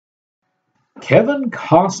Kevin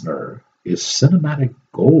Costner is cinematic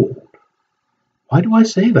gold. Why do I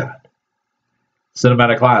say that?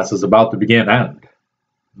 Cinematic class is about to begin, and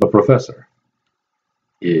the professor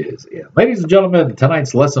is in. Ladies and gentlemen,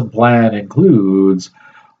 tonight's lesson plan includes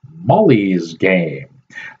Molly's Game.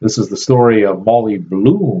 This is the story of Molly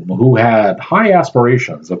Bloom, who had high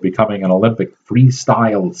aspirations of becoming an Olympic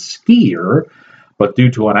freestyle skier, but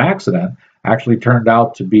due to an accident, actually turned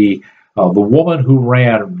out to be the woman who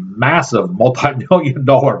ran massive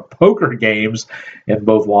multi-million-dollar poker games in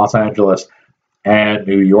both Los Angeles and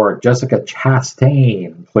New York. Jessica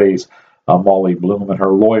Chastain plays Molly Bloom, and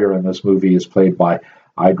her lawyer in this movie is played by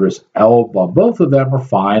Idris Elba. Both of them are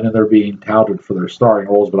fine, and they're being touted for their starring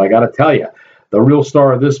roles, but I got to tell you, the real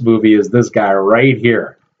star of this movie is this guy right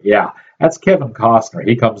here. Yeah, that's Kevin Costner.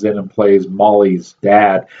 He comes in and plays Molly's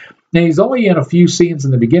dad. Now, he's only in a few scenes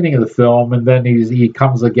in the beginning of the film, and then he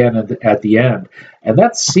comes again at the end. And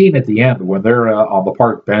that scene at the end when they're on the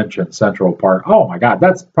park bench in Central Park, oh my God,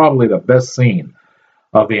 that's probably the best scene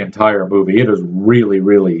of the entire movie. It is really,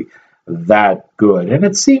 really that good. And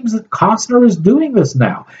it seems that Costner is doing this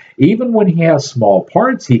now. Even when he has small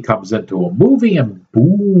parts, he comes into a movie and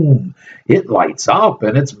boom, it lights up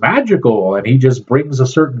and it's magical, and he just brings a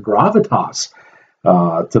certain gravitas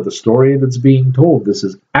to the story that's being told. This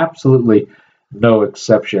is absolutely no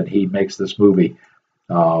exception. He makes this movie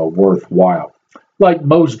worthwhile. Like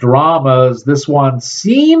most dramas, this one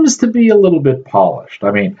seems to be a little bit polished.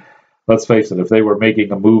 I mean, let's face it, if they were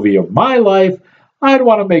making a movie of my life, I'd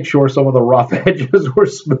want to make sure some of the rough edges were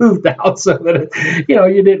smoothed out so that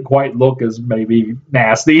you didn't quite look as maybe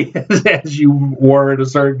nasty as you were in a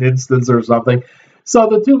certain instance or something. So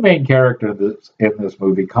the two main characters in this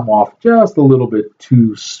movie come off just a little bit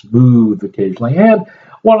too smooth occasionally. And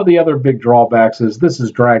one of the other big drawbacks is this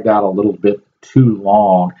is dragged out a little bit too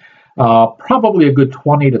long. Probably a good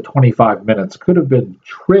 20 to 25 minutes could have been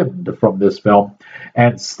trimmed from this film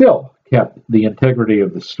and still kept the integrity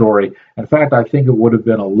of the story. In fact, I think it would have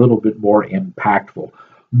been a little bit more impactful.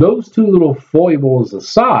 Those two little foibles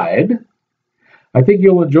aside, I think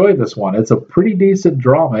you'll enjoy this one. It's a pretty decent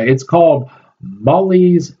drama. It's called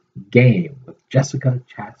Molly's Game with Jessica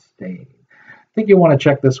Chastain. I think you want to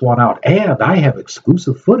check this one out. And I have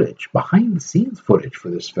exclusive footage, behind-the-scenes footage for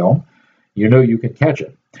this film. You know you can catch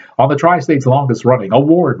it on the Tri-State's longest-running,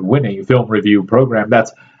 award-winning film review program.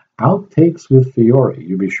 That's Outtakes with Fiore.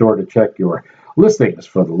 You be sure to check your listings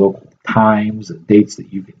for the local times and dates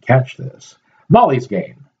that you can catch this. Molly's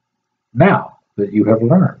Game. Now that you have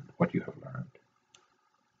learned what you have learned,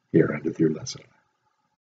 here endeth your lesson.